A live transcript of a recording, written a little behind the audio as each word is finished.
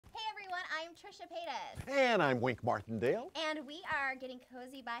I'm Trisha Paytas. And I'm Wink Martindale. And we are getting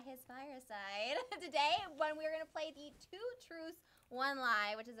cozy by his fireside. Today, when we're going to play the 2 Truths, 1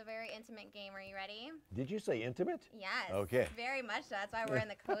 Lie, which is a very intimate game. Are you ready? Did you say intimate? Yes. Okay. Very much so. That's why we're in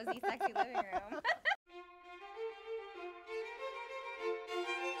the cozy, sexy living room.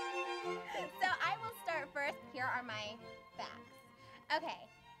 So I will start first. Here are my facts. Okay.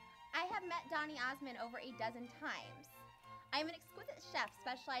 I have met Donny Osmond over a dozen times. I am an exquisite chef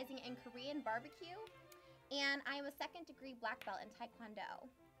specializing in Korean barbecue, and I am a 2nd degree black belt in Taekwondo.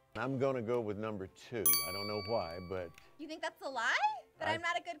 I'm going to go with number 2. I don't know why, but... You think that's a lie? That I'm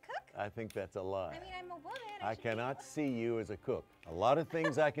not a good cook? I think that's a lie. I mean, I'm a woman. I cannot see you as a cook. A lot of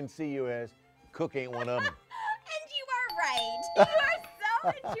things I can see you as. Cook ain't one of them. And you are right. You are so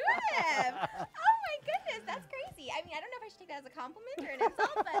intuitive. Oh my goodness, that's crazy. I mean, I don't know if I should take that as a compliment or an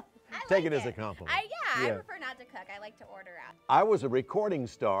insult, but I Take like it as a compliment. I prefer not to cook. I like to order out. I was a recording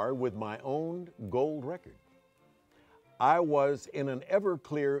star with my own gold record. I was in an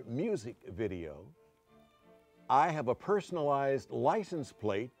Everclear music video. I have a personalized license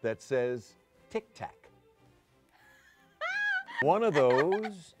plate that says Tic Tac. One of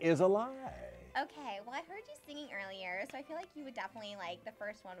those is a lie. Okay, well, I heard you singing earlier, so I feel like you would definitely, like, the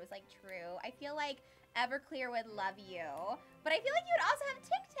first one was, like, true. I feel like Everclear would love you, but I feel like you would also have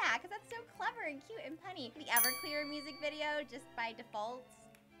Tic Tac, because that's so clever and cute and punny. The Everclear music video, just by default,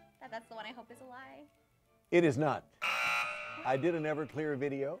 that's the one I hope is a lie. It is not. I did an Everclear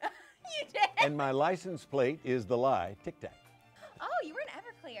video. You did? And my license plate is the lie, Tic Tac. Oh, you were in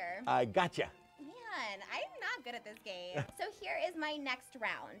Everclear. I gotcha. Man, I'm not good at this game. So here is my next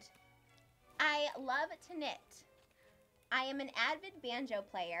round. I love to knit. I am an avid banjo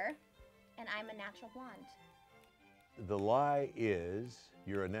player, and I'm a natural blonde. The lie is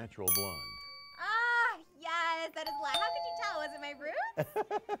you're a natural blonde. Ah, yes, that is a lie. How could you tell? Was it my roots?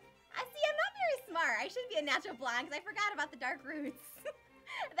 I see, I'm not very smart. I should be a natural blonde because I forgot about the dark roots.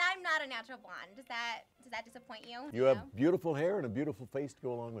 I'm not a natural blonde. Does that disappoint you? You have beautiful hair and a beautiful face to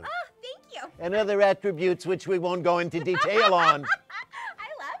go along with it. Oh, thank you. And other attributes which we won't go into detail on. I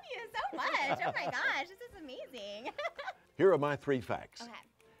love you so much. Oh my gosh, this is amazing. Here are my 3 facts. Okay.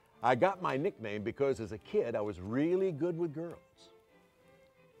 I got my nickname because as a kid I was really good with girls.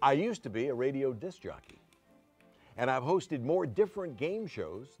 I used to be a radio disc jockey. And I've hosted more different game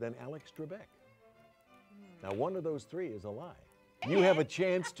shows than Alex Trebek. Now, one of those 3 is a lie. You have a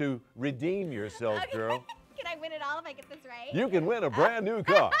chance to redeem yourself, girl. Can I win it all if I get this right? You can win a brand new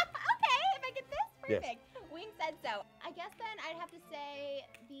car. Okay, if I get this, perfect. Yes. Wing said so. I guess then I'd have to say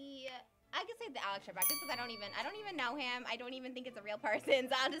the Alex Trebek, just because I don't even know him. I don't even think it's a real person,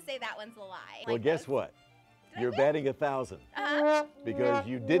 so I'll just say that one's a lie. Well, guess what? You're batting 1,000 Uh-huh. because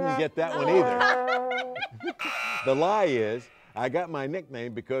you didn't get that one either. The lie is, I got my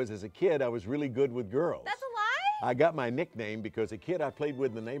nickname because as a kid I was really good with girls. That's a lie? I got my nickname because a kid I played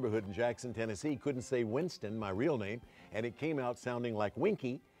with in the neighborhood in Jackson, Tennessee couldn't say Winston, my real name, and it came out sounding like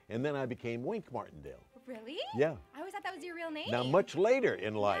Winky, and then I became Wink Martindale. Really? Yeah. I always thought that was your real name. Now, much later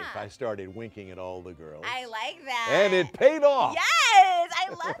in life, Yeah. I started winking at all the girls. I like that. And it paid off. Yes, I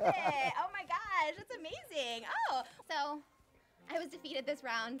love it. Oh my gosh, that's amazing. Oh, so I was defeated this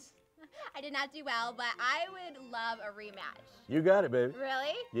round. I did not do well, but I would love a rematch. You got it, baby.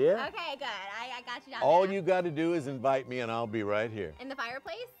 Really? Yeah. Okay, good. I got you down All there. you got to do is invite me, and I'll be right here. In the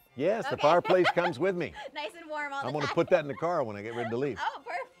fireplace? Yes, the Okay. fireplace comes with me. Nice and warm all the time. I'm going to put that in the car when I get ready to leave. Oh,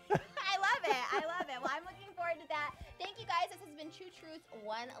 perfect. I love it. I love it. Well, I'm looking forward to that. Thank you, guys. This has been 2 Truths,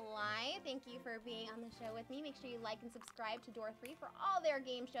 1 Lie. Thank you for being on the show with me. Make sure you like and subscribe to Door 3 for all their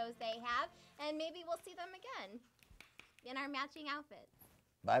game shows they have. And maybe we'll see them again in our matching outfits.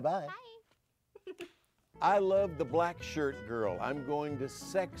 Bye-bye. Bye. I love the black shirt girl. I'm going to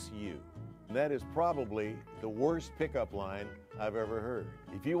sex you. That is probably the worst pickup line I've ever heard.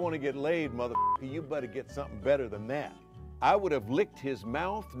 If you want to get laid, motherfucker, you better get something better than that. I would have licked his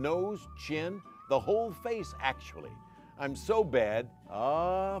mouth, nose, chin, the whole face, actually. I'm so bad.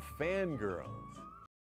 Ah, fangirl.